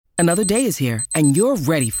Another day is here, and you're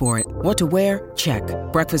ready for it. What to wear? Check.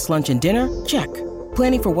 Breakfast, lunch, and dinner? Check.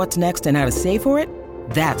 Planning for what's next and how to save for it?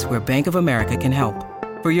 That's where Bank of America can help.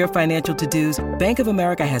 For your financial to-dos, Bank of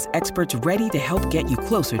America has experts ready to help get you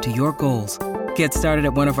closer to your goals. Get started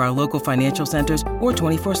at one of our local financial centers or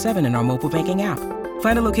 24/7 in our mobile banking app.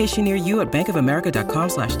 Find a location near you at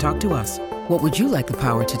bankofamerica.com/talktous. What would you like the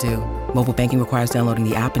power to do? Mobile banking requires downloading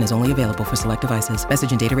the app and is only available for select devices.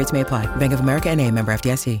 Message and data rates may apply. Bank of America N.A., member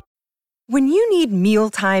FDIC. When you need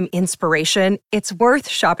mealtime inspiration, it's worth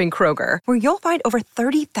shopping Kroger, where you'll find over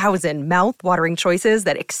 30,000 mouth-watering choices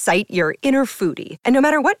that excite your inner foodie. And no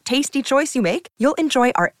matter what tasty choice you make, you'll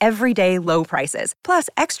enjoy our everyday low prices, plus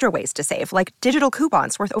extra ways to save, like digital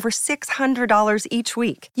coupons worth over $600 each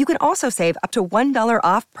week. You can also save up to $1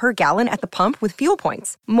 off per gallon at the pump with fuel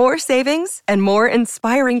points. More savings and more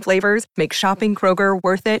inspiring flavors make shopping Kroger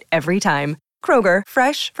worth it every time. Kroger,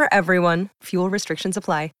 fresh for everyone. Fuel restrictions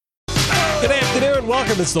apply. Good afternoon.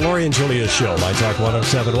 Welcome. It's the Lori and Julia Show. My Talk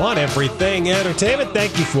 107.1, Everything Entertainment.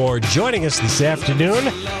 Thank you for joining us this afternoon.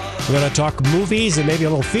 We're going to talk movies and maybe a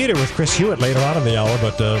little theater with Chris Hewitt later on in the hour.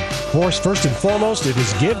 But of course, first and foremost, it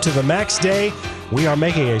is Give to the Max Day. We are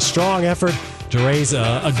making a strong effort to raise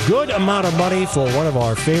a good amount of money for one of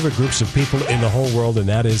our favorite groups of people in the whole world, and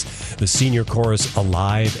that is the senior chorus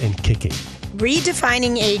Alive and Kicking.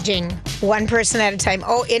 Redefining aging, one person at a time.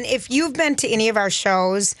 Oh, and if you've been to any of our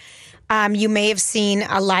shows, you may have seen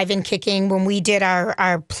Alive and Kicking when we did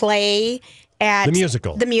our play at the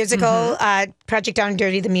musical. Project Down and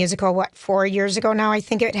Dirty, the musical, 4 years ago now, I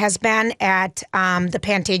think it has been, at the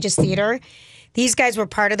Pantages Theater. These guys were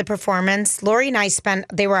part of the performance. Lori and I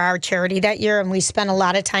they were our charity that year, and we spent a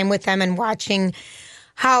lot of time with them and watching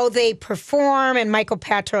how they perform. And Michael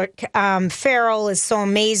Patrick Farrell is so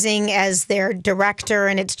amazing as their director,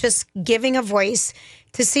 and it's just giving a voice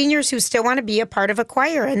to seniors who still want to be a part of a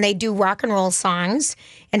choir, and they do rock and roll songs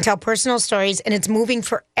and tell personal stories, and it's moving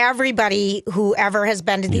for everybody who ever has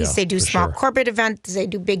been to these. Yeah, they do small corporate events, they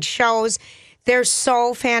do big shows. They're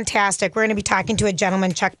so fantastic. We're going to be talking to a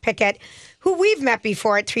gentleman, Chuck Pickett, who we've met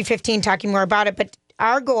before at 3:15, talking more about it, but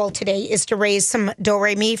our goal today is to raise some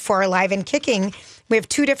do-re-mi for Alive and Kicking. We have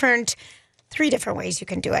three different ways you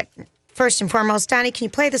can do it. First and foremost, Donnie, can you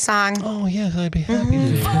play the song? Oh, yes, I'd be happy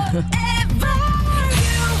to.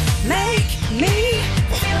 Make me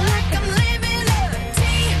feel like I'm living a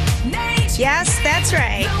teenage. Yes, that's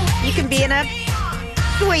right. You can be in a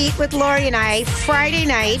suite with Lori and I Friday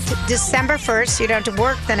night, December 1st. You don't have to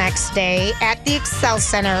work the next day at the Excel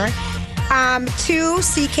Center to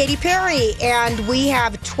see Katy Perry. And we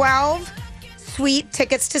have 12 suite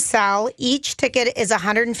tickets to sell. Each ticket is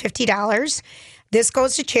 $150. This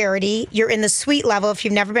goes to charity. You're in the suite level. If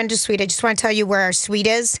you've never been to suite, I just want to tell you where our suite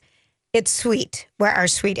is. It's sweet where our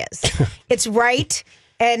suite is. It's right,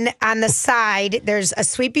 and on the side, there's a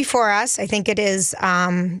suite before us. I think it is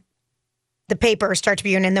the paper, Star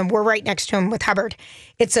Tribune, and then we're right next to him with Hubbard.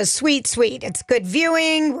 It's a sweet suite. It's good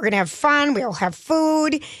viewing. We're going to have fun. We'll have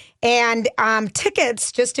food. And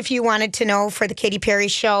tickets, just if you wanted to know, for the Katy Perry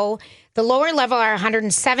show, the lower level are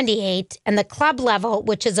 $178, and the club level,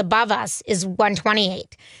 which is above us, is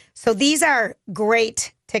 $128. So these are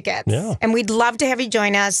great tickets. Yeah. And we'd love to have you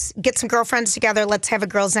join us. Get some girlfriends together. Let's have a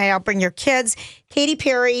girls' night out. Bring your kids. Katy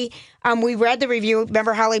Perry, we read the review.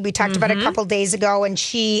 Remember, Holly, we talked about it a couple days ago, and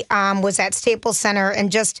she was at Staples Center, and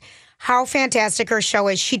just how fantastic her show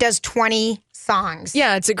is. She does 20 songs.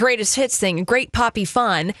 Yeah, it's a greatest hits thing, great poppy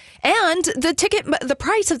fun. And the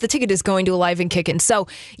price of the ticket is going to Alive and Kickin'. So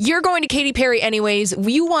you're going to Katy Perry anyways.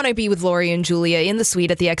 You want to be with Lori and Julia in the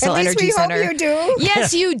suite at the XL Energy Center. Hope you do.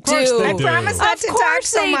 Yes, you do. I promise not to talk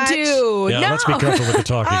so much. Of course they do. Yeah, let's be careful with the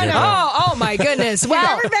talking. Oh my goodness. Well, you've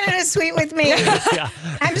never been in a suite with me. Yeah.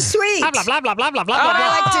 I'm sweet. Blah, blah, blah, blah, blah, blah, blah,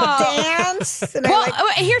 I like to dance. And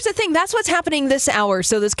here's the thing. That's what's happening this hour.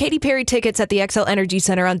 So those Katy Perry tickets at the XL Energy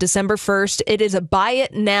Center on December 1st, it is a buy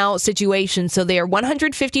it now situation. So they are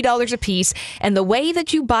 $150 a piece. And the way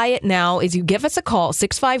that you buy it now is you give us a call,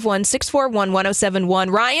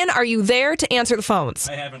 651-641-1071. Ryan, are you there to answer the phones?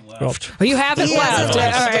 I haven't left. Oh, you haven't left. All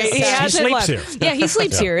right. He hasn't sleeps left. here. Yeah, he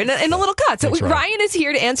sleeps here in a little cot. So That's right. Ryan is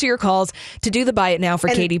here to answer your calls to do the buy it now for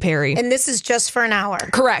Katy Perry. And this is just for an hour.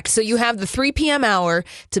 Correct. So you have the 3 p.m. hour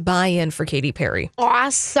to buy in for Katy Perry.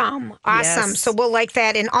 Awesome. Yes. So we'll like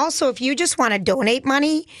that. And also, if you just want to donate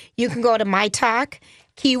money, you can go to My Talk,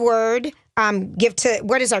 keyword, give to,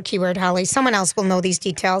 what is our keyword, Holly? Someone else will know these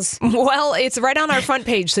details. Well, it's right on our front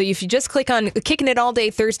page. So if you just click on Kicking It All Day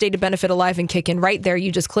Thursday to benefit Alive and Kickin', right there,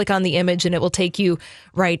 you just click on the image and it will take you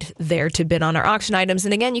right there to bid on our auction items.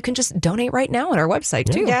 And again, you can just donate right now on our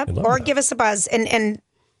website too. Yeah, or that. give us a buzz. And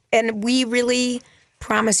we really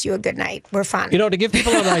promise you a good night. We're fun. You know, to give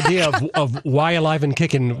people an idea of why Alive and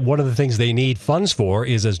Kickin', one of the things they need funds for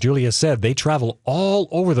is, as Julia said, they travel all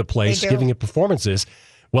over the place giving performances.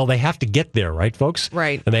 Well, they have to get there, right, folks?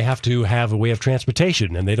 Right. And they have to have a way of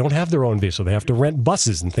transportation, and they don't have their own vehicle. They have to rent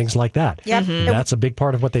buses and things like that. Yep. That's a big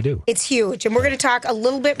part of what they do. It's huge. And we're going to talk a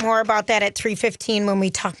little bit more about that at 3:15 when we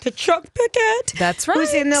talk to Chuck Pickett. That's right.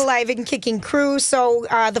 Who's in the Alive and Kicking crew. So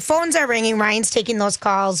the phones are ringing. Ryan's taking those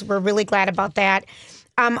calls. We're really glad about that.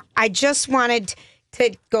 I just wanted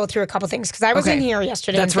to go through a couple things because I was in here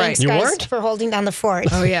yesterday. That's and thanks, right. You guys, weren't? for holding down the fort.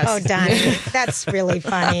 Oh, yes. Oh, Donnie. That's really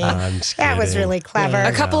funny. That was really clever.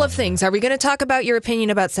 A couple of things. Are we going to talk about your opinion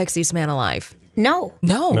about Sexiest Man Alive? No.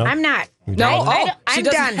 No. I'm not. No. I'm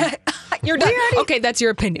done. You're done. Okay, that's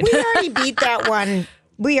your opinion. We already beat that one.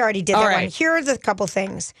 We already did that one. Here are the couple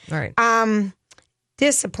things. All right.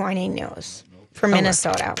 Disappointing news for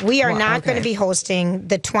Minnesota. We are not going to be hosting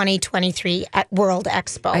the 2023 at World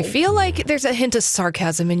Expo. I feel like there's a hint of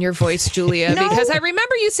sarcasm in your voice, Julia, No. because I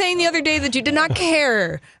remember you saying the other day that you did not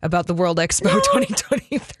care about the World Expo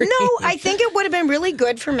 2023. No, I think it would have been really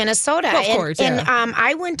good for Minnesota. Well, of course, And yeah.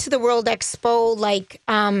 I went to the World Expo like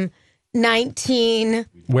 19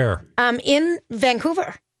 in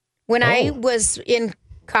Vancouver when I was in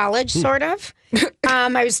college, sort of.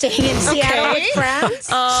 I was staying in Seattle with friends.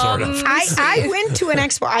 Sort of. I went to an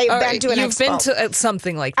expo. I've been to an You've expo. been to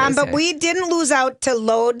something like this. But we didn't lose out to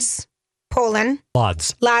Lodz, Poland.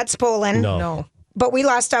 Lodz, Poland. No. But we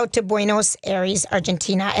lost out to Buenos Aires,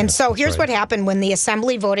 Argentina. And so here's what happened when the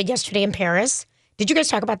assembly voted yesterday in Paris. Did you guys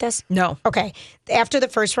talk about this? No. Okay. After the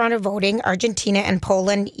first round of voting, Argentina and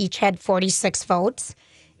Poland each had 46 votes.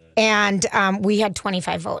 And we had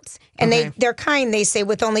 25 votes. And they're kind. They say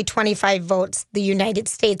with only 25 votes, the United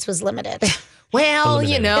States was limited. Well,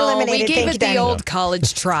 Eliminated. we Eliminated. gave Thank it you, the Danny. old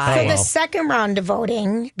college try. So the second round of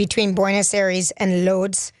voting between Buenos Aires and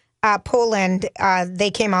Lodz, Poland,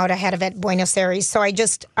 they came out ahead of it, Buenos Aires. So I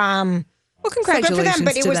just Well, congratulations so good for them.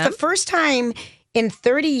 But it to was them. the first time in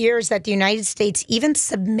 30 years that the United States even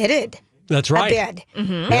submitted That's a right. bid.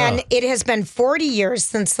 And it has been 40 years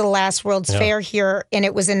since the last World's Fair here, and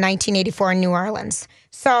it was in 1984 in New Orleans.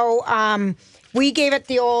 So we gave it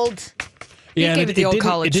the old... Yeah, gave it the old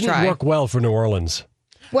college It didn't try. work well for New Orleans.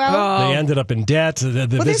 Well, They ended up in debt. A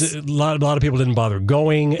lot of people didn't bother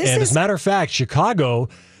going. And as a matter of fact, Chicago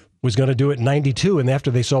was going to do it in 92. And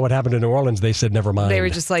after they saw what happened in New Orleans, they said, never mind. They were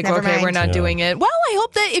just like, Never okay, mind. we're not doing it. Well, I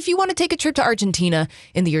hope that if you want to take a trip to Argentina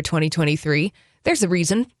in the year 2023, there's a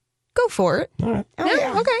reason. Go for it. Oh,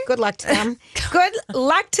 yeah. Okay. Good luck to them. Good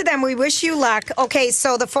luck to them. We wish you luck. Okay,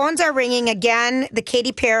 so the phones are ringing again. The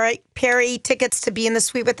Katy Perry tickets to be in the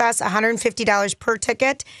suite with us, $150 per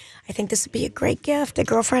ticket. I think this would be a great gift, a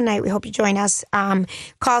girlfriend night. We hope you join us. Call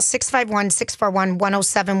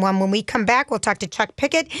 651-641-1071. When we come back, we'll talk to Chuck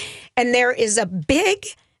Pickett. And there is a big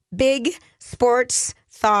sports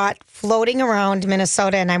thought floating around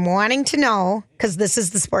Minnesota, and I'm wanting to know, because this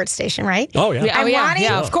is the sports station, right? Oh, yeah.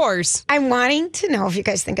 Yeah, of course. I'm wanting to know if you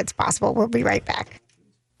guys think it's possible. We'll be right back.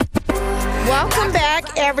 Welcome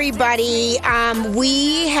back, everybody.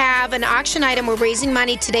 We have an auction item. We're raising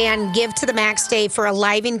money today on Give to the Max Day for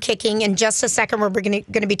Alive and Kicking. In just a second, we're going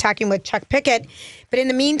to be talking with Chuck Pickett. But in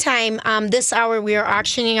the meantime, this hour, we are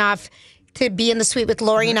auctioning off to be in the suite with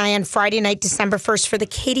Lori and I on Friday night, December 1st for the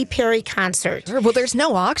Katy Perry concert. Well, there's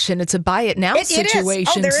no auction. It's a buy it now It is.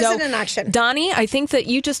 situation. Oh, there so, isn't an auction. Donnie, I think that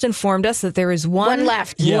you just informed us that there is one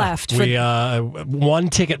left. left. We, one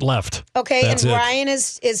ticket left. Okay, That's and it. Ryan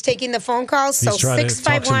is taking the phone calls. So He's trying to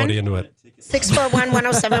talk somebody into it.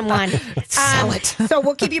 641-1071. Sell it. So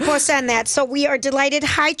we'll keep you posted on that. So we are delighted.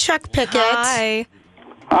 Hi, Chuck Pickett. Hi.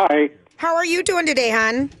 Hi, How are you doing today,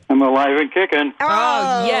 hon? I'm alive and kicking.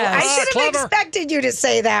 Oh, yes. I should have Clever. expected you to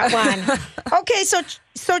say that one. Okay, so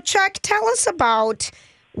Chuck, tell us about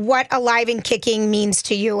what Alive and Kicking means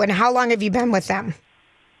to you, and how long have you been with them?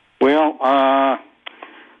 Well,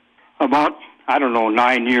 about,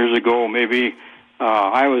 9 years ago, maybe,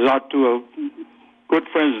 I was out to a good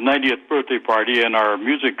friend's 90th birthday party, and our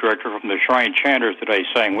music director from the Shrine Chanters that I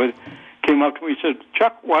sang with came up to me and said,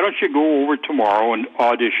 Chuck, why don't you go over tomorrow and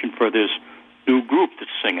audition for this new group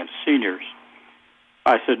that's singing, seniors?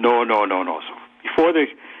 I said, no. So before the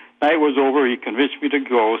night was over, he convinced me to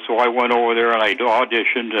go, so I went over there and I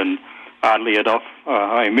auditioned, and oddly enough,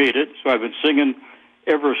 I made it. So I've been singing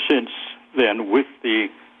ever since then with the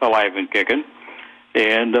Alive and Kickin',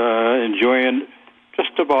 and enjoying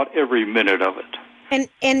just about every minute of it.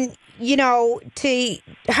 And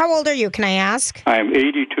how old are you, can I ask? I'm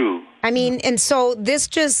 82. I mean, and so this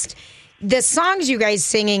just, the songs you guys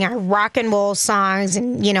singing are rock and roll songs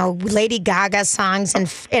and, Lady Gaga songs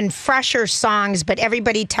and fresher songs, but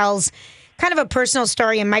everybody tells kind of a personal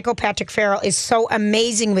story, and Michael Patrick Farrell is so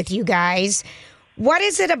amazing with you guys. What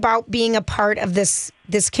is it about being a part of this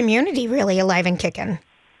community, really, Alive and Kickin'?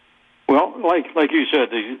 Well, like you said,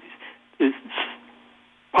 the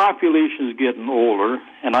population's getting older,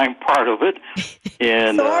 and I'm part of it.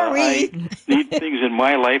 And I need things in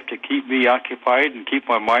my life to keep me occupied and keep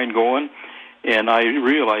my mind going, and I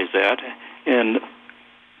realize that. And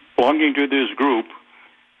belonging to this group,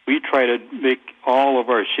 we try to make all of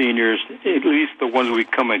our seniors, at least the ones we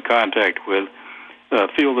come in contact with,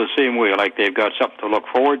 feel the same way, like they've got something to look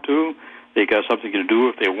forward to, they got something to do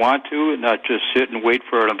if they want to, and not just sit and wait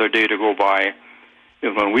for another day to go by.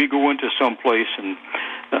 And when we go into some place and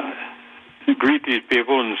greet these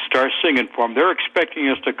people and start singing for them, they're expecting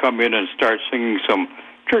us to come in and start singing some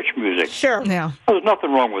church music. Sure. Yeah. There's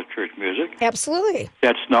nothing wrong with church music. Absolutely.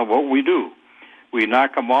 That's not what we do. We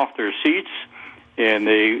knock them off their seats, and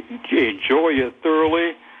they enjoy it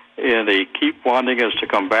thoroughly, and they keep wanting us to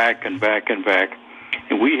come back and back and back.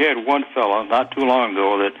 And we had one fellow not too long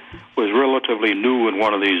ago that was relatively new in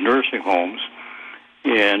one of these nursing homes,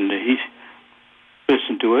 and he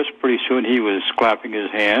listened to us. Pretty soon he was clapping his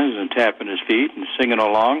hands and tapping his feet and singing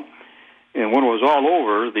along. And when it was all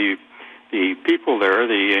over, the people there,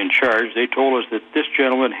 the in charge, they told us that this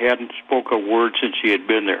gentleman hadn't spoke a word since he had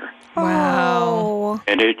been there. Wow.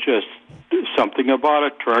 And it just, something about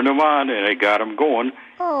it turned him on, and it got him going.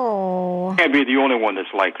 Oh. Can't be the only one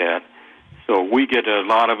that's like that. So we get a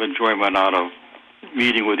lot of enjoyment out of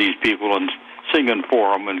meeting with these people and singing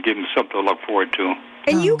for them and giving them something to look forward to.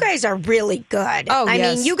 And you guys are really good. Oh, I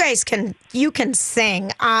yes. mean, you guys can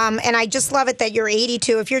sing. And I just love it that you're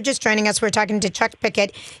 82. If you're just joining us, we're talking to Chuck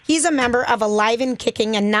Pickett. He's a member of Alive and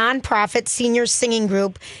Kicking, a nonprofit senior singing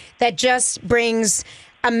group that just brings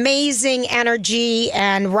amazing energy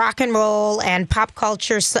and rock and roll and pop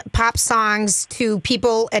culture, pop songs to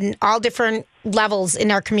people in all different levels in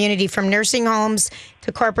our community, from nursing homes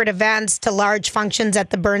to corporate events to large functions at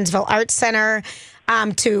the Burnsville Arts Center.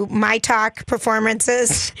 To My Talk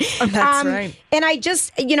performances. That's right. And I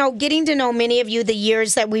just, getting to know many of you, the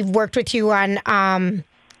years that we've worked with you on,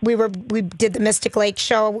 we did the Mystic Lake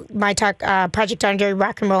show, My Talk, Project Down and Dirty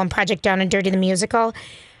Rock and Roll, and Project Down and Dirty the musical.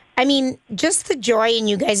 I mean, just the joy in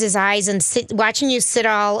you guys' eyes and watching you sit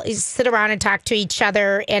around and talk to each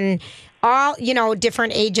other, and all,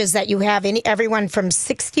 different ages that you have. Everyone from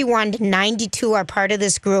 61 to 92 are part of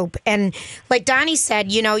this group. And like Donnie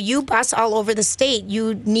said, you bus all over the state.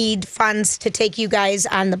 You need funds to take you guys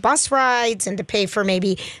on the bus rides and to pay for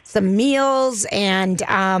maybe some meals. And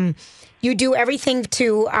you do everything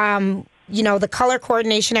to, the color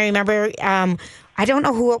coordination. I remember, I don't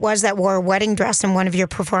know who it was that wore a wedding dress in one of your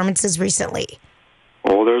performances recently.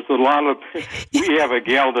 Oh, there's a lot of... We have a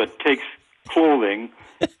gal that takes clothing,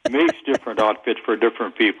 makes different outfits for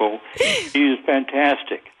different people. She's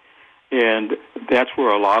fantastic. And that's where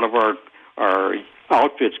a lot of our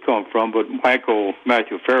outfits come from. But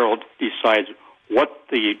Matthew Farrell decides what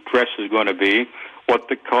the dress is going to be, what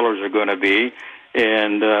the colors are going to be.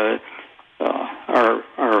 And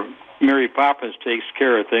our Mary Poppins takes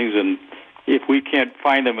care of things. And if we can't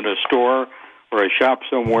find them in a store or a shop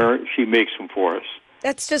somewhere, she makes them for us.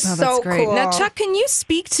 That's just that's so great. cool. Now, Chuck, can you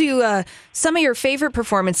speak to some of your favorite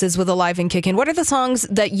performances with Alive and Kickin'? What are the songs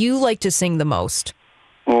that you like to sing the most?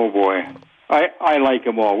 Oh, boy. I like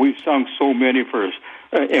them all. We've sung so many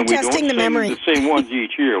and we don't sing the same ones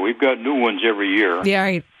each year. We've got new ones every year. Yeah,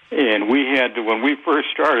 right. And when we first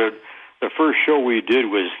started, the first show we did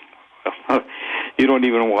was... You don't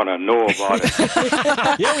even want to know about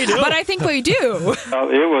it. Yeah, we do. But I think we do. It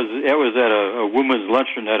was at a women's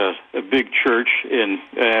luncheon at a big church, and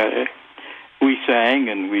we sang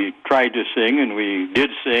and we tried to sing and we did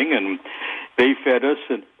sing, and they fed us,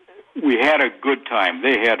 and we had a good time.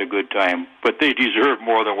 They had a good time, but they deserve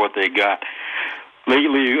more than what they got.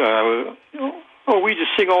 Lately, we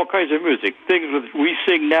just sing all kinds of music. Things that we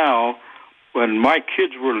sing now. When my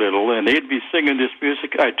kids were little and they'd be singing this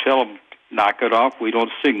music, I'd tell them, knock it off. We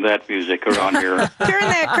don't sing that music around here. Turn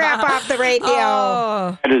that crap off the radio.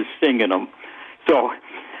 Oh. That is singing them. So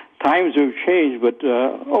times have changed, but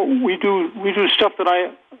we do stuff that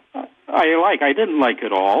I like. I didn't like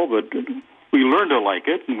it all, but we learned to like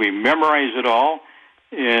it, and we memorize it all.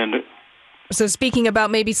 And so speaking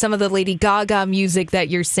about maybe some of the Lady Gaga music that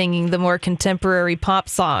you're singing, the more contemporary pop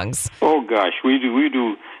songs. Oh, gosh, we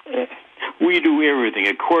do everything.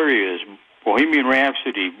 Aquarius, Bohemian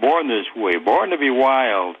Rhapsody, Born This Way, Born to Be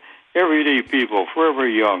Wild, Everyday People, Forever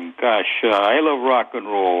Young, gosh, I Love Rock and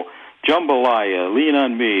Roll, Jambalaya, Lean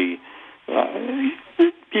on Me,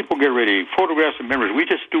 People get ready. Photographs and memories. We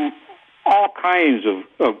just do all kinds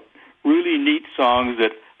of really neat songs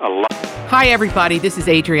that a lot. Hi, everybody. This is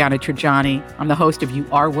Adriana Trajani. I'm the host of You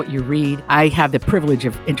Are What You Read. I have the privilege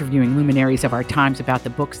of interviewing luminaries of our times about the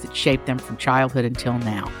books that shaped them from childhood until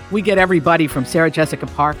now. We get everybody from Sarah Jessica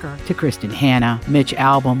Parker to Kristen Hanna, Mitch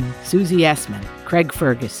Albom, Susie Essman, Craig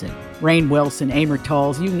Ferguson, Rainn Wilson, Amor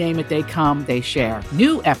Tolls, you name it, they come, they share.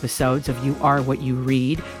 New episodes of You Are What You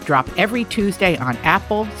Read drop every Tuesday on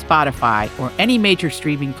Apple, Spotify, or any major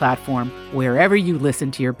streaming platform wherever you listen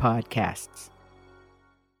to your podcasts.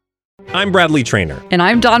 I'm Bradley Trainer. And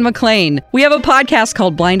I'm Don McClain. We have a podcast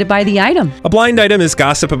called Blinded by the Item. A blind item is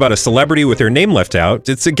gossip about a celebrity with their name left out.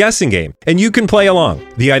 It's a guessing game, and you can play along.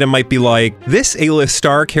 The item might be like, this A-list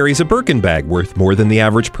star carries a Birkin bag worth more than the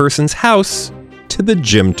average person's house to the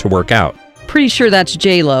gym to work out. Pretty sure that's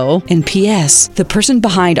J-Lo. And P.S. the person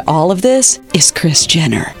behind all of this is Kris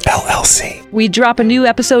Jenner, LLC. We drop a new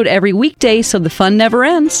episode every weekday so the fun never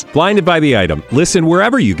ends. Blinded by the Item. Listen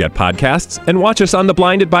wherever you get podcasts and watch us on the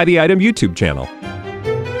Blinded by the Item YouTube channel.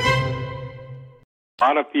 A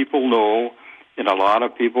lot of people know and a lot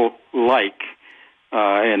of people like,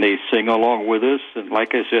 and they sing along with us. And like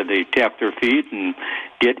I said, they tap their feet and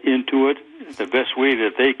get into it the best way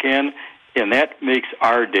that they can. And that makes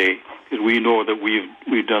our day, because we know that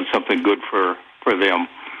we've done something good for them.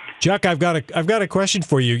 Chuck, I've got a question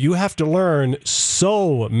for you. You have to learn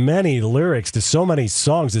so many lyrics to so many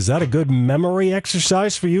songs. Is that a good memory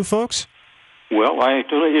exercise for you folks? Well,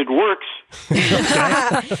 actually, it works.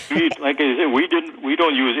 Like I said, we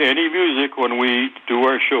don't use any music when we do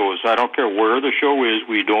our shows. I don't care where the show is.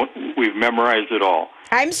 We've memorized it all.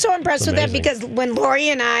 I'm so impressed with that because when Lori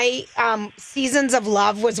and I, Seasons of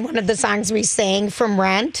Love was one of the songs we sang from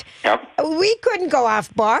Rent. Yep. We couldn't go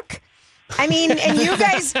off book. I mean, and you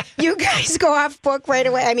guys go off book right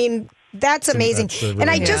away. I mean, that's amazing. And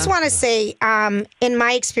I just want to say, in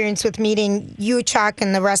my experience with meeting you, Chuck,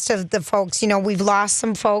 and the rest of the folks, we've lost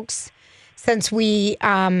some folks since we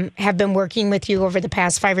have been working with you over the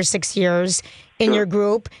past 5 or 6 years in your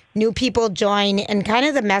group. New people join, and kind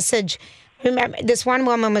of the message. Remember, this one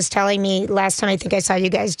woman was telling me last time I think I saw you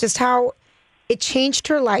guys just how it changed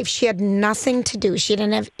her life. She had nothing to do. She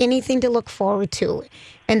didn't have anything to look forward to.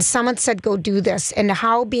 And someone said, go do this. And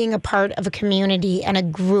how being a part of a community and a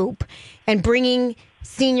group and bringing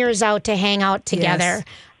seniors out to hang out together,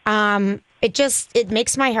 it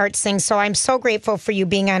makes my heart sing. So I'm so grateful for you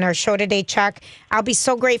being on our show today, Chuck. I'll be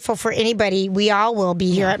so grateful for anybody. We all will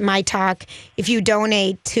be here at My Talk. If you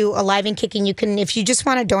donate to Alive and Kicking, you can, if you just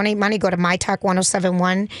want to donate money, go to My Talk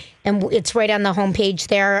 1071, and it's right on the homepage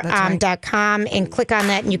there, .com, and click on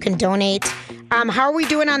that and you can donate. How are we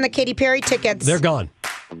doing on the Katy Perry tickets? They're gone.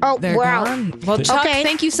 Oh, They're gone. Well, Chuck,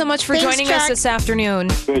 thank you so much for joining us this afternoon.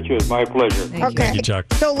 It's my pleasure. Thank you,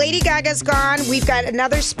 Chuck. So Lady Gaga's gone. We've got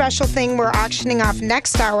another special thing we're auctioning off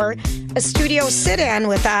next hour, a studio sit-in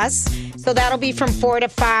with us. So that'll be from 4 to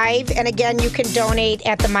 5. And again, you can donate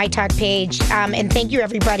at the My Talk page. And thank you,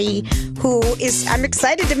 everybody I'm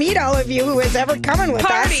excited to meet all of you who is ever coming with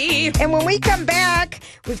us. And when we come back,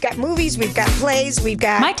 we've got movies, we've got plays, we've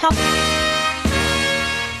got My Talk.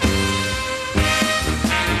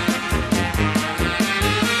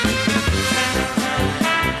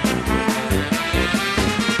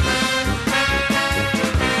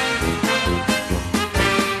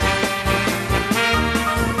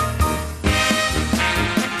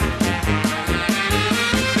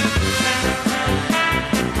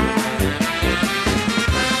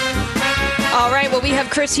 Well, we have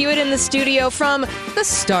Chris Hewitt in the studio from the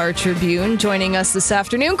Star Tribune joining us this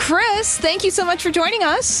afternoon. Chris, thank you so much for joining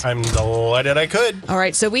us. I'm delighted I could. All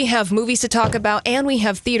right, so we have movies to talk about and we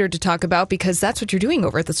have theater to talk about because that's what you're doing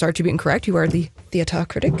over at the Star Tribune, correct? You are the theater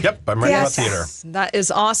critic? Yep, I'm writing about theater. That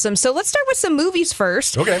is awesome. So let's start with some movies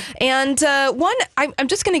first. Okay. And I'm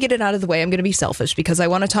just going to get it out of the way. I'm going to be selfish because I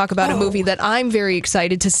want to talk about a movie that I'm very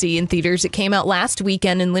excited to see in theaters. It came out last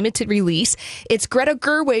weekend in limited release. It's Greta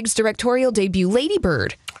Gerwig's directorial debut, Lady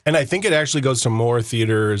Bird. And I think it actually goes to more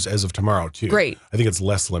theaters as of tomorrow, too. Great. I think it's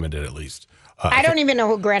less limited, at least. I don't even know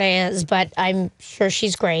who Greta is, but I'm sure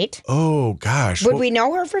she's great. Oh, gosh. Would we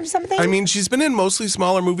know her from something? I mean, she's been in mostly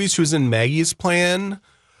smaller movies. She was in Maggie's Plan.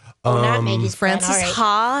 Not Maggie's Plan. Frances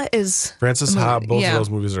Ha is... Frances Ha. Both of those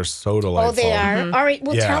movies are so delightful. Oh, they are? Mm-hmm. All right.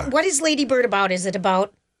 Well, what is Lady Bird about? Is it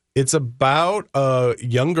about... It's about a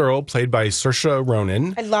young girl played by Saoirse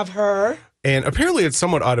Ronan. I love her. And apparently it's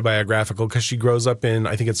somewhat autobiographical because she grows up in,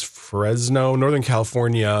 I think it's Fresno, Northern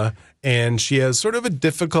California, and she has sort of a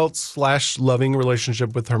difficult / loving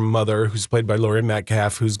relationship with her mother, who's played by Laurie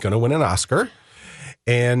Metcalf, who's going to win an Oscar.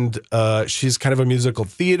 And she's kind of a musical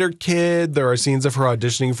theater kid. There are scenes of her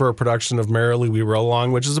auditioning for a production of Merrily We Roll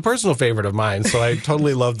Along, which is a personal favorite of mine. So I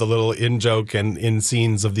totally love the little in-joke and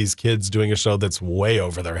in-scenes of these kids doing a show that's way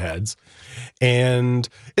over their heads. And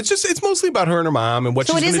it's mostly about her and her mom and what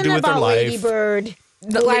she's going to do with her life. Lady Bird.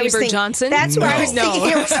 Lady Bird Johnson? That's what I was thinking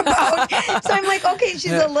it was about. So I'm like, okay,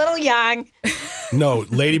 she's a little young. No,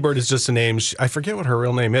 Lady Bird is just a name. I forget what her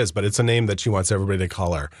real name is, but it's a name that she wants everybody to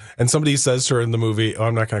call her. And somebody says to her in the movie,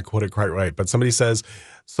 I'm not going to quote it quite right, but somebody says,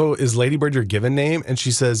 so is Lady Bird your given name? And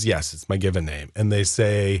she says, yes, it's my given name. And they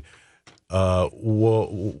say,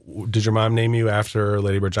 well, did your mom name you after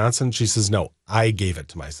Lady Bird Johnson? She says, no, I gave it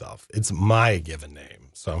to myself. It's my given name.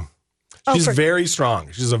 So she's very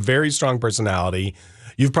strong. She's a very strong personality.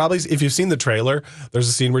 You've probably, if you've seen the trailer, there's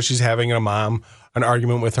a scene where she's having an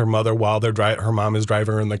argument with her mother while her mom is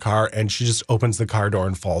driving her in the car, and she just opens the car door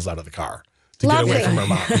and falls out of the car to get away from her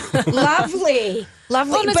mom. Lovely.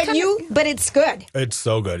 But it's good. It's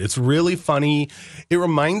so good. It's really funny. It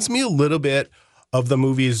reminds me a little bit of the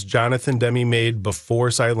movies Jonathan Demme made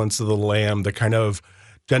before Silence of the Lamb, the kind of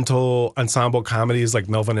gentle ensemble comedies like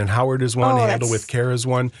Melvin and Howard is one, Handle with Care is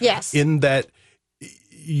one. Yes. In that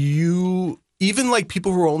even like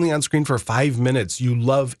people who are only on screen for 5 minutes, you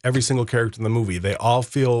love every single character in the movie. They all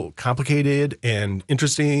feel complicated and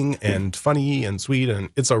interesting and funny and sweet, and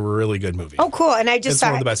it's a really good movie. Oh, cool. And I just it's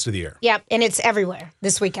one of the best of the year. Yep, and it's everywhere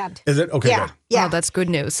this weekend. Is it? Okay, good. Yeah. Oh, that's good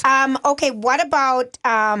news. Okay, what about,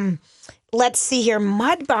 let's see here,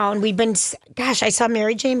 Mudbound. I saw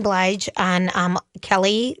Mary Jane Blige on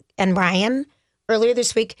Kelly and Ryan earlier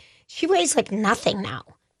this week. She weighs like nothing now.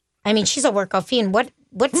 I mean, she's a workout fiend.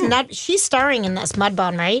 What's not? She's starring in this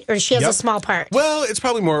Mudbound, right? Or she has a small part? Well, it's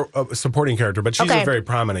probably more a supporting character, but she's a very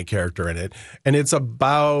prominent character in it. And it's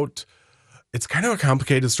kind of a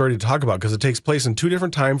complicated story to talk about because it takes place in two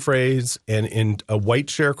different time frames and in a white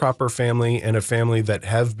sharecropper family and a family that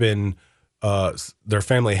their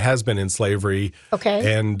family has been in slavery.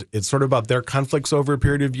 Okay. And it's sort of about their conflicts over a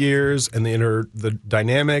period of years and the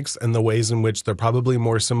dynamics and the ways in which they're probably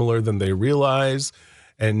more similar than they realize.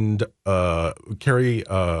 And Carrie,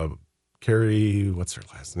 what's her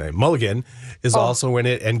last name? Mulligan is also in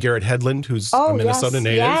it. And Garrett Hedlund, who's a Minnesota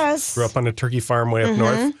native, grew up on a turkey farm way up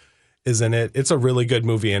north, is in it. It's a really good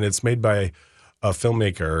movie, and it's made by a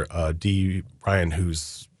filmmaker, Dee Ryan,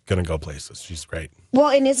 who's going to go places. She's great. Well,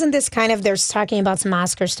 and isn't this kind of, they're talking about some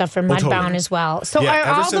Oscar stuff for Mudbound as well. So are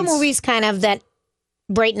all the movies kind of that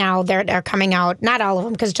right now they're coming out, not all of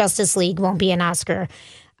them, because Justice League won't be an Oscar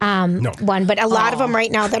one, but a lot of them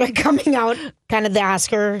right now that are coming out, kind of the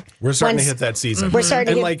Oscar. We're starting to hit that season. We're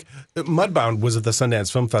starting to hit. Mudbound was at the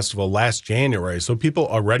Sundance Film Festival last January, so people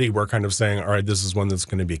already were kind of saying, all right, this is one that's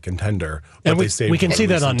going to be a contender. But and we can see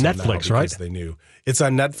that on Netflix, right? They knew. It's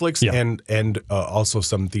on Netflix and also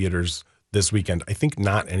some theaters this weekend. I think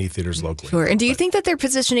not any theaters locally. Sure. And do you think that they're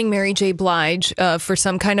positioning Mary J. Blige for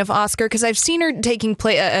some kind of Oscar? Because I've seen her taking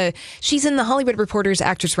play. She's in the Hollywood Reporters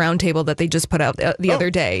Actors Roundtable that they just put out the other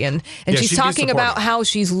day, and she's talking about how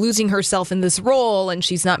she's losing herself in this role, and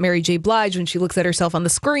she's not Mary J. Blige when she looks at herself on the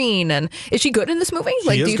screen. And is she good in this movie?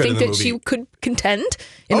 Do you think that she could contend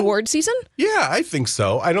in award season? Yeah, I think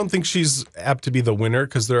so. I don't think she's apt to be the winner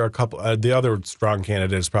because there are a couple. The other strong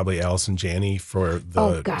candidate is probably Allison Janney for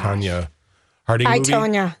the Tanya Harding movie.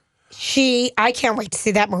 Tonya. I can't wait to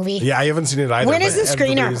see that movie. Yeah, I haven't seen it either. When is the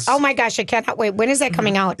screener? Oh my gosh, I cannot wait. When is that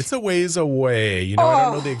coming out? It's a ways away. I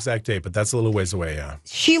don't know the exact date, but that's a little ways away, yeah.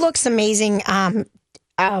 She looks amazing.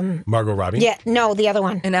 Margot Robbie? Yeah, no, the other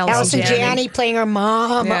one. And Allison Janney playing her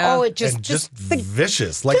mom. Yeah. Oh, it just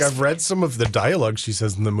vicious. I've read some of the dialogue she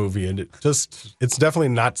says in the movie, and it's definitely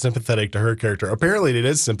not sympathetic to her character. Apparently, it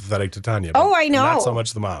is sympathetic to Tanya. Oh, I know. Not so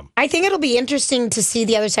much the mom. I think it'll be interesting to see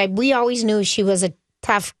the other side. We always knew she was a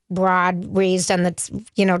tough broad, raised on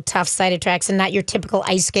the tough side of tracks, and not your typical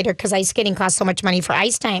ice skater, because ice skating costs so much money for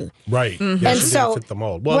ice time. Right. Mm-hmm. Yeah, she didn't fit the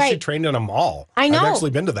mold. Well, she trained in a mall. I know. I've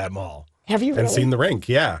actually been to that mall. Have you really? And seen the rink,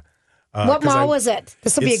 yeah. What mall was it?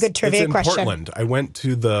 This will be a good trivia question. It's in Portland. I went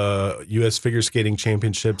to the U.S. Figure Skating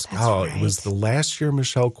Championships. Right. It was the last year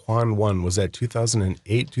Michelle Kwan won. Was that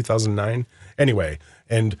 2008, 2009? Anyway,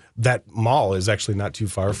 and that mall is actually not too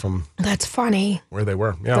far from That's funny. Where they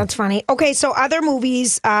were. Yeah. That's funny. Okay, so other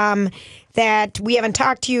movies that we haven't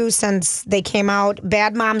talked to you since they came out.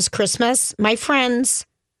 Bad Moms Christmas. My friends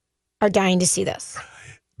are dying to see this.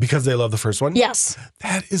 Because they love the first one? Yes.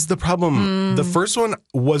 That is the problem. The first one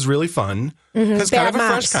was really fun. Because kind of a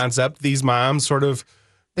fresh concept. These moms sort of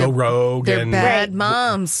go rogue. They're and bad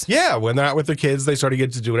moms. Yeah, when they're out with their kids, they sort of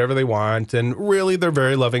get to do whatever they want. And really, they're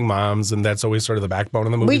very loving moms. And that's always sort of the backbone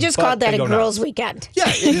of the movie. We just called that a girls' weekend. Yeah,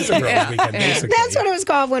 it is a girls' weekend, basically. That's what it was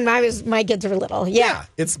called when my kids were little. Yeah,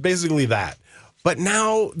 it's basically that. But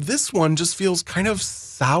now this one just feels kind of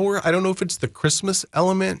sour. I don't know if it's the Christmas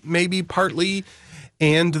element, maybe partly,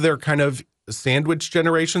 and they're kind of sandwich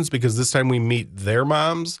generations because this time we meet their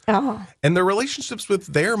moms. Oh. And their relationships with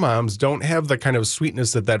their moms don't have the kind of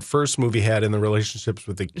sweetness that first movie had in the relationships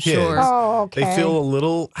with the kids. Sure. Oh, okay. They feel a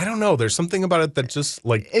little, I don't know, there's something about it that just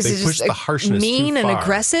they push the harshness mean too far. and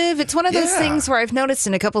aggressive. It's one of those things where I've noticed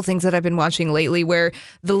in a couple things that I've been watching lately where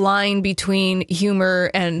the line between humor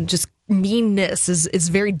and just meanness is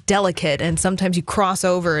very delicate, and sometimes you cross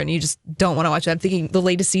over and you just don't want to watch it. I'm thinking the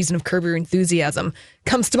latest season of Curb Your Enthusiasm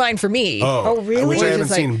comes to mind for me. Oh, really? Which I haven't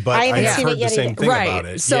seen, but I haven't have seen heard it yet the same either. thing Right. about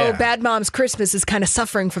it. So Yeah. Bad Moms Christmas is kind of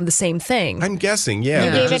suffering from the same thing. I'm guessing, yeah.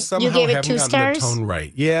 You They gave just it- somehow you gave it haven't 2 gotten stars? the tone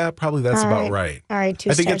right. Yeah, probably that's All about right. right. All right, 2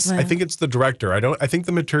 I think stars. I think it's the director. I think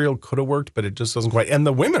the material could have worked, but it just doesn't quite. And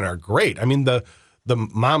the women are great. I mean, the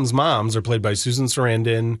moms are played by Susan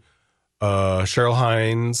Sarandon, Cheryl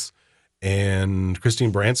Hines, and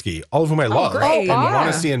Christine Baranski, all of whom I love great. and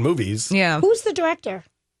want to see in movies. Yeah. Who's the director?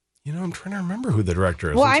 You know, I'm trying to remember who the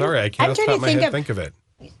director is. Well, I'm I'm- sorry, I I'm can't off the trying top to of my head think think of it.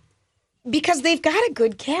 Because they've got a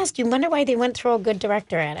good cast. You wonder why they went through a good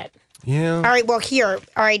director at it. Yeah. All right. Well, here.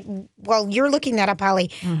 All right. Well, you're looking that up, Holly.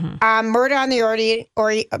 Murder on the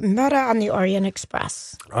Orient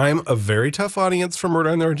Express. I'm a very tough audience for Murder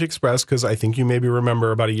on the Orient Express because I think you maybe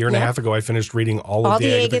remember about a year and a half ago I finished reading all of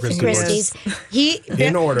the Agatha Christie books.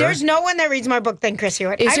 In order. There's no one that reads more book than Chris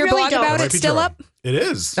Hewitt. Is your really blog don't. about Might it be still true. up? It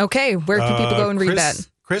is. Okay. Where can people go and read that?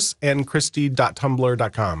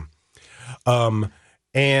 chrisandchristy.tumblr.com.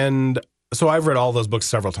 And so I've read all those books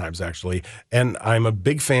several times, actually. And I'm a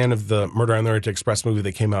big fan of the Murder on the Orient Express movie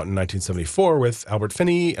that came out in 1974 with Albert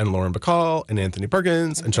Finney and Lauren Bacall and Anthony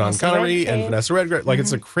Perkins and Sean Connery and Vanessa Redgrave. Like,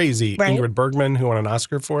 it's a crazy Ingrid Bergman who won an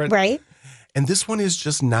Oscar for it. Right. And this one is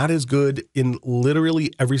just not as good in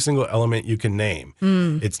literally every single element you can name.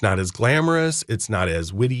 It's not as glamorous. It's not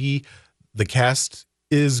as witty. The cast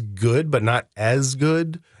is good, but not as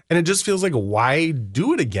good. And it just feels like, why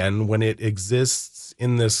do it again when it exists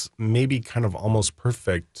in this maybe kind of almost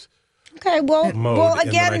perfect Okay. Well, mode in the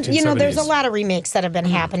again, you know, there's a 1970s. lot of remakes that have been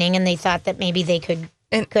happening, and they thought that maybe they could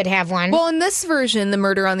have one. Well, in this version, the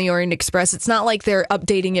Murder on the Orient Express, it's not like they're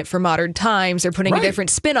updating it for modern times. They're putting a different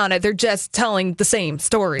spin on it. They're just telling the same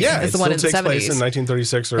story Yeah, as it the one still in the takes place 70s. in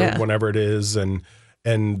 1936 or whenever it is, and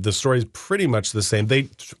the story is pretty much the same. They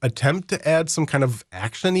attempt to add some kind of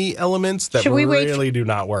action-y elements that Should we wait really do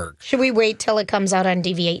not work. Should we wait till it comes out on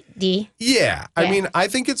DVD? Yeah. I mean, I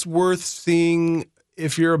think it's worth seeing.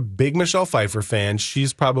 If you're a big Michelle Pfeiffer fan,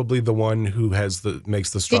 she's probably the one who makes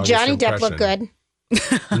the Did strongest Johnny Depp impression.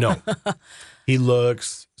 look good? No. He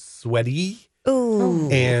looks sweaty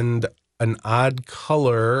and an odd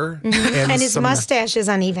color. And his some- mustache is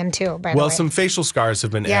uneven too, by the Well, way. some facial scars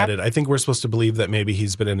have been Yep. added. I think we're supposed to believe that maybe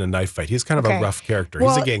he's been in a knife fight. He's kind of Okay. a rough character.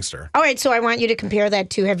 Well, He's a gangster. All right, so I want you to compare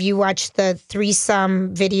that to, have you watched the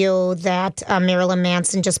threesome video that Marilyn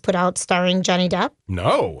Manson just put out starring Johnny Depp?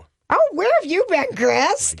 No. Oh, where have you been,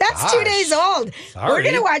 Chris? That's 2 days old. Sorry. We're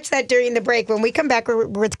going to watch that during the break. When we come back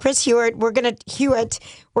with Chris Hewitt, we're going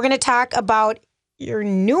to talk about your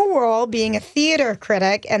new role being a theater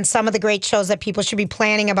critic and some of the great shows that people should be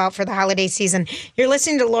planning about for the holiday season. You're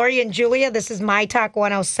listening to Lori and Julia. This is My Talk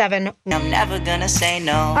 107. I'm never gonna say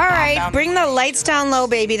no. All right, bring the lights down low,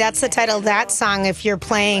 baby. That's the title of that song. If you're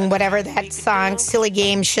playing whatever that song, silly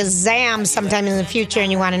game, Shazam, sometime in the future,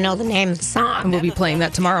 and you want to know the name of the song. And we'll be playing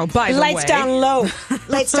that tomorrow, by the way. Lights down low.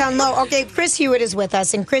 Lights down low. Okay, Chris Hewitt is with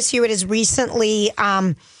us, and Chris Hewitt has recently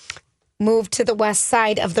moved to the west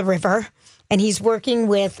side of the river, and he's working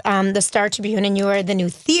with the Star Tribune, and you are the new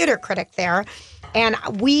theater critic there. And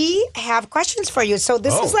we have questions for you. So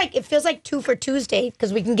this is like, it feels like 2 for Tuesday,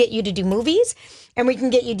 because we can get you to do movies and we can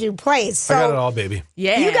get you to do plays. So I got it all, baby.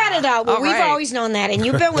 Yeah. you got it all. Well, All we've right. always known that. And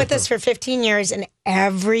you've been with us for 15 years. And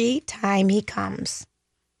every time he comes,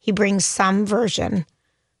 he brings some version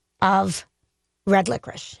of red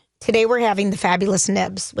licorice. Today we're having the Fabulous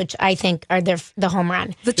Nibs, which I think are the home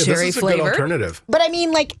run. The cherry this is a flavor. good alternative. But I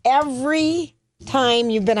mean, like every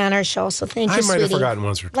time you've been on our show, so thank you, I might sweetie. have forgotten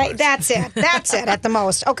once or twice. Like that's it. That's it at the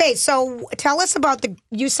most. Okay, so tell us about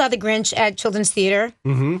you saw The Grinch at Children's Theater.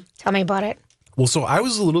 Mm-hmm. Tell me about it. Well, so I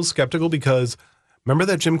was a little skeptical because remember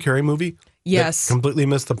that Jim Carrey movie? Yes. That completely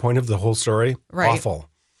missed the point of the whole story? Right. Awful.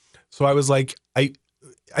 So I was like,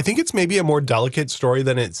 I think it's maybe a more delicate story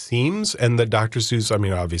than it seems, and the Dr. Seuss, I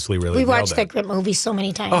mean, obviously really We nailed watched it. that great movie so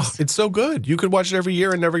many times. Oh, it's so good. You could watch it every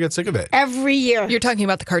year and never get sick of it. Every year. You're talking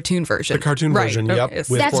about the cartoon version. The cartoon Right. version, Okay. yep. Yes.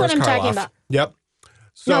 With That's what Boris I'm talking Karloff. about. Yep.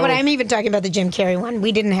 So, No, but I'm even talking about the Jim Carrey one.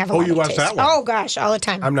 We didn't have a lot you of watched taste. that one? Oh, gosh, all the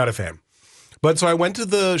time. I'm not a fan. But so I went to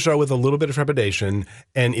the show with a little bit of trepidation,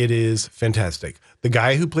 and it is fantastic. The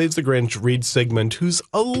guy who plays the Grinch, Reed Sigmund, who's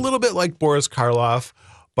a little bit like Boris Karloff,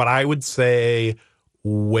 but I would say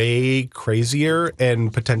way crazier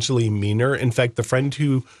and potentially meaner. In fact, the friend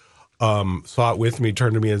who saw it with me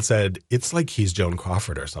turned to me and said, it's like he's Joan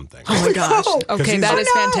Crawford or something. Oh my gosh. No. Okay, he's- that is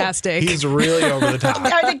Oh, no. fantastic. He's really over the top.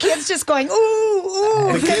 Are the kids just going, ooh,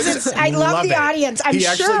 ooh? The Because kids I love the it. audience. I'm he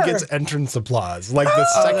sure. actually gets entrance applause. Like the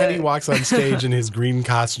second he walks on stage in his green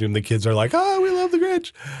costume, the kids are like, oh, we love the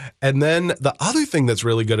Grinch. And then the other thing that's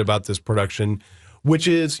really good about this production, which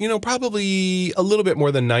is, probably a little bit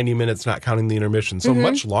more than 90 minutes, not counting the intermission, so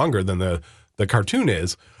much longer than the cartoon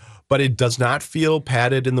is. But it does not feel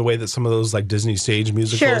padded in the way that some of those like Disney stage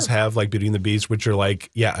musicals have, like Beauty and the Beast, which are like,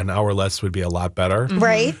 an hour less would be a lot better.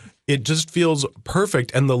 Right? It just feels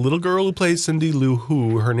perfect. And the little girl who plays Cindy Lou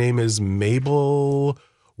Who, her name is Mabel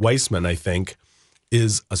Weissman, I think,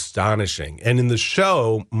 is astonishing. And in the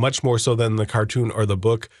show, much more so than the cartoon or the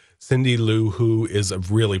book, Cindy Lou Who is a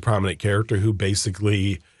really prominent character who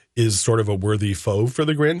basically is sort of a worthy foe for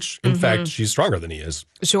the Grinch. In fact, she's stronger than he is.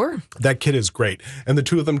 Sure. That kid is great. And the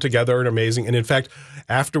two of them together are amazing. And in fact,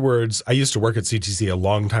 afterwards, I used to work at CTC a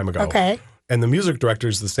long time ago. Okay. And the music director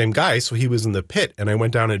is the same guy, so he was in the pit. And I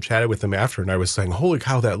went down and chatted with him after, and I was saying, holy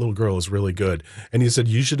cow, that little girl is really good. And he said,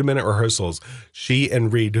 you should have been at rehearsals. She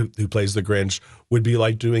and Reed, who plays the Grinch, would be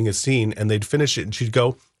like doing a scene, and they'd finish it, and she'd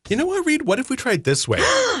go, you know what, Reed, what if we tried this way?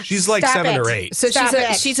 She's like Stop 7 it. or 8. So Stop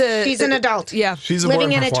it. She's an adult. Yeah. She's a living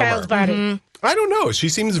born in a performer. child's body. I don't know. She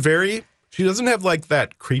seems she doesn't have like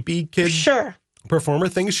that creepy kid Sure. performer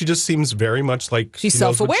thing. She just seems very much like She's she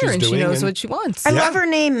knows what self-aware and she doing, knows what she wants. I love her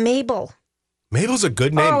name, Mabel. Mabel's a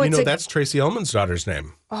good name. Oh, it's That's Tracy Ullman's daughter's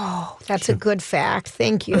name. Oh, that's a good fact.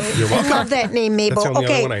 Thank you. You're welcome. I love that name, Mabel. That's the only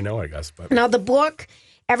Okay. other one I know, I guess. But Now, the book,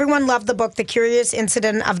 everyone loved the book, The Curious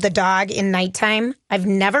Incident of the Dog in Nighttime. I've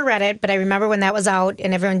never read it, but I remember when that was out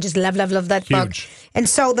and everyone just loved that book. Huge. And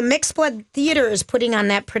so the Mixed Blood Theater is putting on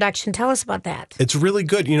that production. Tell us about that. it's really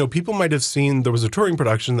good. People might have seen there was a touring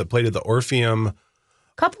production that played at the Orpheum. A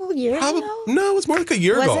couple of years ago? No, it was more like a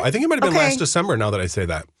year Was ago. it? I think it might have been Okay. last December now that I say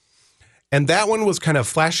that. And that one was kind of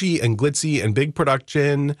flashy and glitzy and big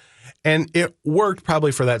production. And it worked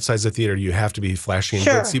probably for that size of theater. You have to be flashy and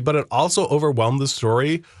Sure. glitzy, but it also overwhelmed the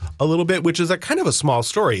story a little bit, which is a kind of a small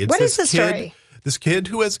story. It's What is this the kid, story? This kid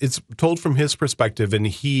who it's told from his perspective, and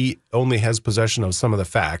he only has possession of some of the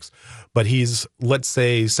facts, but he's, let's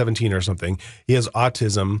say, 17 or something. He has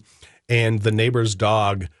autism, and the neighbor's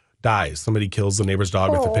dog dies. Somebody kills the neighbor's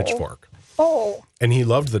dog with a pitchfork. Oh, And he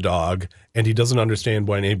loved the dog, and he doesn't understand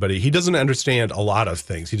he doesn't understand a lot of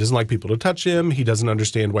things. He doesn't like people to touch him. He doesn't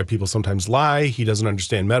understand why people sometimes lie. He doesn't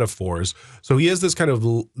understand metaphors. So he has this kind of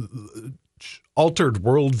altered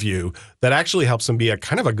worldview that actually helps him be a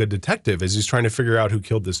kind of a good detective as he's trying to figure out who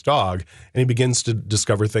killed this dog. And he begins to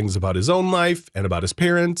discover things about his own life and about his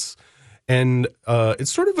parents. And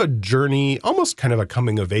it's sort of a journey, almost kind of a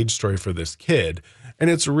coming of age story for this kid. And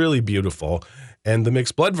it's really beautiful. And the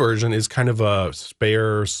Mixed Blood version is kind of a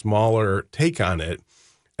spare, smaller take on it.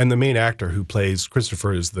 And the main actor who plays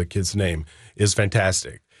Christopher, is the kid's name, is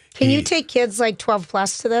fantastic. can you take kids like 12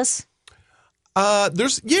 plus to this?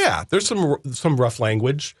 There's some rough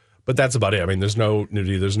language, but that's about it. I mean, there's no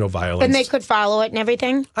nudity, there's no violence. And they could follow it and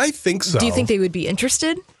everything? I think so. Do you think they would be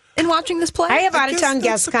interested in watching this play? I have out of guess town that's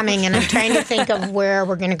guests the coming, and I'm trying to think of where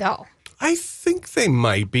we're going to go. I think they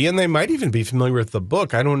might be, and they might even be familiar with the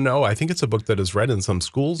book. I don't know. I think it's a book that is read in some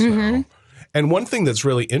schools now. And one thing that's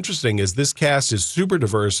really interesting is this cast is super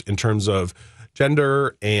diverse in terms of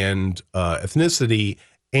gender and ethnicity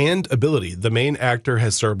and ability. The main actor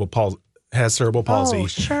has cerebral palsy. Oh,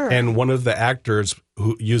 sure. And one of the actors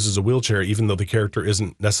who uses a wheelchair, even though the character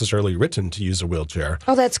isn't necessarily written to use a wheelchair.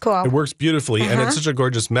 Oh, that's cool. It works beautifully, and it's such a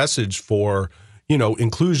gorgeous message for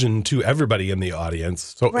inclusion to everybody in the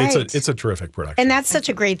audience. So Right. it's a terrific production. And that's such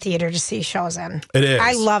a great theater to see shows in. It is.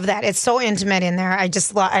 I love that. It's so intimate in there.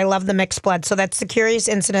 I love the Mixed Blood. So that's The Curious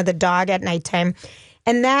Incident of the Dog at Nighttime.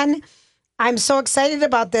 And then I'm so excited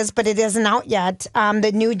about this, but it isn't out yet.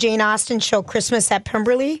 The new Jane Austen show, Christmas at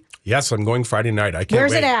Pemberley. Yes, I'm going Friday night. I can't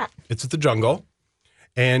Where's wait. it at? It's at the Jungle.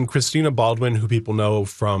 And Christina Baldwin, who people know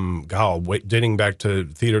from, dating back to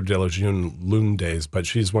Theatre de la Lune days, but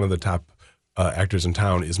she's one of the top actors in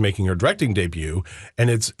town, is making her directing debut. And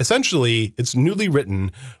it's newly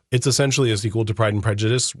written. It's essentially a sequel to Pride and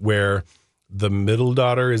Prejudice, where the middle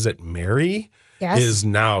daughter, is it Mary? Yes. Is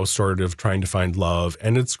now sort of trying to find love.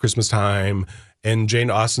 And it's Christmas time. And Jane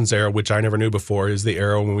Austen's era, which I never knew before, is the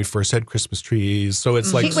era when we first had Christmas trees. So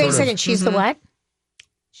it's like Wait a second. She's the what?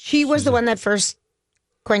 She was the one that first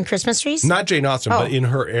coined Christmas trees? Not Jane Austen, but in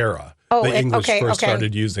her era. The English first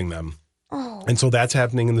started using them. Oh. And so that's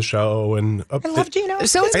happening in the show. And I love Jane Austen.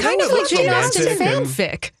 So it's kind of like Jane Austen romantic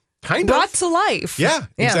fanfic. Kind brought of. to life. Yeah,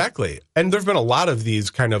 exactly. And there's been a lot of these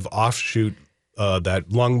kind of offshoot.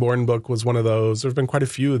 That Longbourn book was one of those. There's been quite a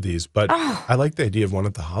few of these, but I like the idea of one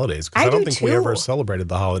at the holidays because I don't think we ever celebrated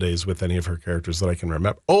the holidays with any of her characters that I can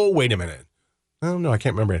remember. Oh, wait a minute. Oh, no, I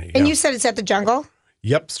can't remember any. And you said it's at the Jungle?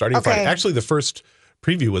 Yep, starting Friday. Actually, the first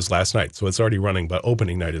preview was last night, so it's already running, but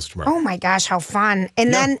opening night is tomorrow. Oh my gosh, how fun.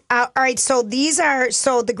 And then, all right, so the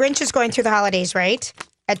Grinch is going through the holidays, right?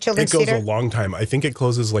 At Children's Theater? It goes a long time. I think it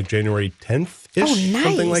closes like January 10th-ish,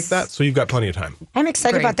 something like that. So you've got plenty of time. I'm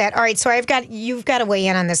excited about that. All right, so you've got to weigh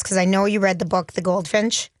in on this because I know you read the book, The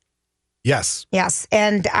Goldfinch. Yes. Yes,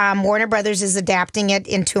 and Warner Brothers is adapting it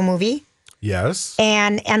into a movie. Yes.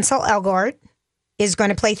 And Ansel Elgort is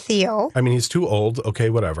going to play Theo. I mean, he's too old.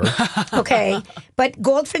 Okay, whatever. Okay, but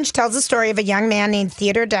Goldfinch tells the story of a young man named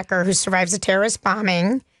Theodore Decker who survives a terrorist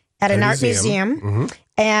bombing at an art museum.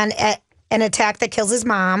 And an attack that kills his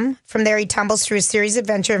mom. From there, he tumbles through a series of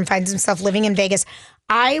adventures and finds himself living in Vegas.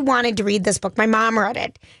 I wanted to read this book. My mom read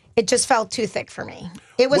it. It just felt too thick for me.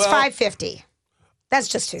 It was $5.50. That's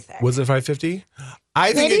just too thick. Was it $5.50?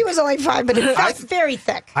 Maybe it was only $5, but it felt very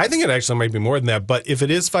thick. I think it actually might be more than that. But if it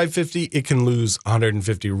is $5.50, it can lose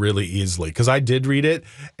 $150 really easily. Because I did read it,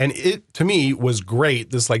 and it to me was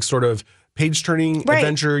great. This like sort of page-turning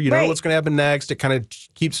adventure. You don't know what's going to happen next. It kind of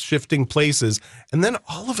keeps shifting places. And then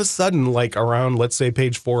all of a sudden, like around, let's say,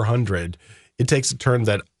 page 400, it takes a turn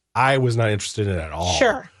that I was not interested in at all.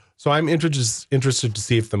 Sure. So I'm interested to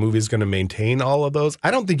see if the movie is going to maintain all of those.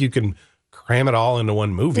 I don't think you can cram it all into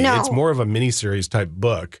one movie. No. It's more of a miniseries type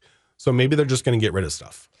book. So maybe they're just going to get rid of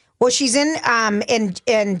stuff. Well, she's in,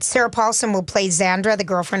 and Sarah Paulson will play Xandra, the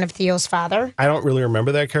girlfriend of Theo's father. I don't really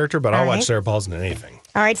remember that character, but I'll watch Sarah Paulson in anything.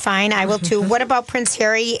 All right, fine. I will too. What about Prince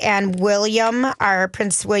Harry and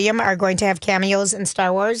Prince William are going to have cameos in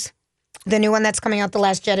Star Wars? The new one that's coming out, The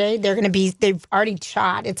Last Jedi. They've already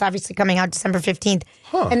shot. It's obviously coming out December 15th.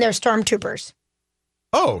 And they're stormtroopers.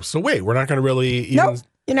 Oh, so wait, we're not going to really even... Nope.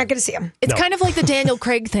 You're not going to see him. It's kind of like the Daniel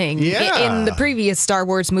Craig thing in the previous Star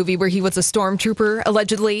Wars movie where he was a stormtrooper,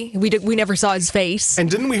 allegedly. We never saw his face. And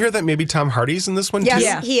didn't we hear that maybe Tom Hardy's in this one, too?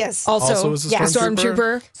 Yes, he is. Also is a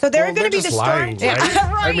stormtrooper? So they're going to be the lying,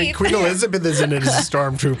 stormtroopers. right? I mean, Queen Elizabeth is in it as a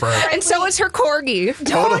stormtrooper. And so is her corgi.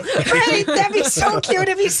 Right? That'd be so cute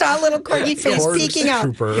if you saw a little corgi face peeking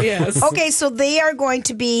out. Yes. Okay, so they are going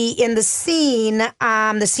to be in the scene.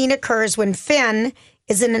 The scene occurs when Finn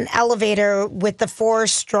is in an elevator with the 4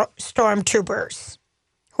 stormtroopers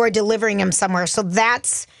who are delivering him somewhere. So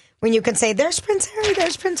that's when you can say, there's Prince Harry,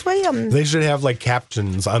 there's Prince William. They should have like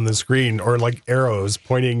captions on the screen or like arrows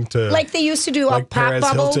pointing to... Like they used to do like a pop Perez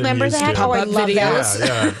bubble. Hilton Remember that? to. Oh, I love that.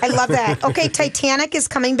 Yeah. I love that. Okay, Titanic is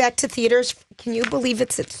coming back to theaters. Can you believe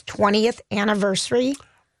it's its 20th anniversary?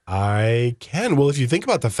 I can. Well, if you think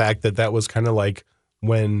about the fact that was kind of like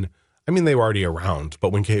when... I mean, they were already around,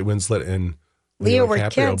 but when Kate Winslet and... Leo were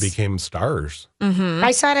DiCaprio kids. became stars. Mm-hmm. I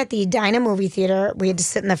saw it at the Edina movie theater. We had to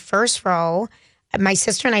sit in the first row. My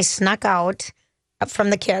sister and I snuck out from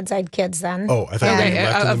the kids. I had kids then. Oh, I thought you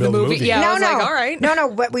left in the middle of the movie. Yeah, no, I was like, all right. No,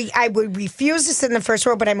 but I would refuse to sit in the first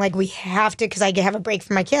row, but I'm like, we have to because I have a break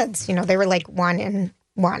for my kids. You know, they were like 1 and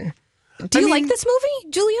 1. Do you like this movie,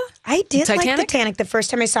 Julia? I did like Titanic the first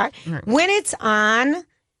time I saw it. Right. When it's on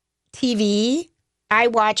TV, I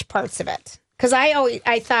watch parts of it. Because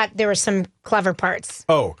I thought there were some clever parts.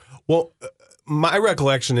 Oh, well, my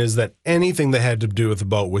recollection is that anything that had to do with the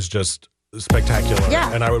boat was just spectacular.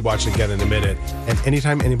 Yeah. And I would watch it again in a minute. And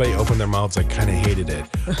anytime anybody opened their mouths, I kind of hated it.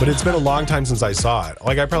 But it's been a long time since I saw it.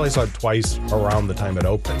 Like, I probably saw it twice around the time it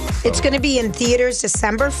opened. So. It's going to be in theaters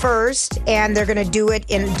December 1st, and they're going to do it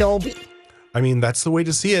in Dolby. I mean, that's the way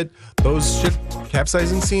to see it. Those ship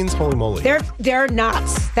capsizing scenes, holy moly. They're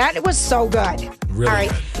nuts. That was so good. Really All right.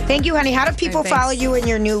 good. Thank you, honey. How do people follow you in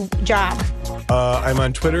your new job? I'm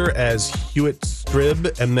on Twitter as Hewitt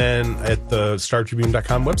Strib and then at the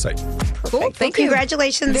StarTribune.com website. Cool. Thank you.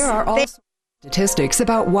 Congratulations. There are also statistics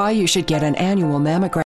about why you should get an annual mammogram.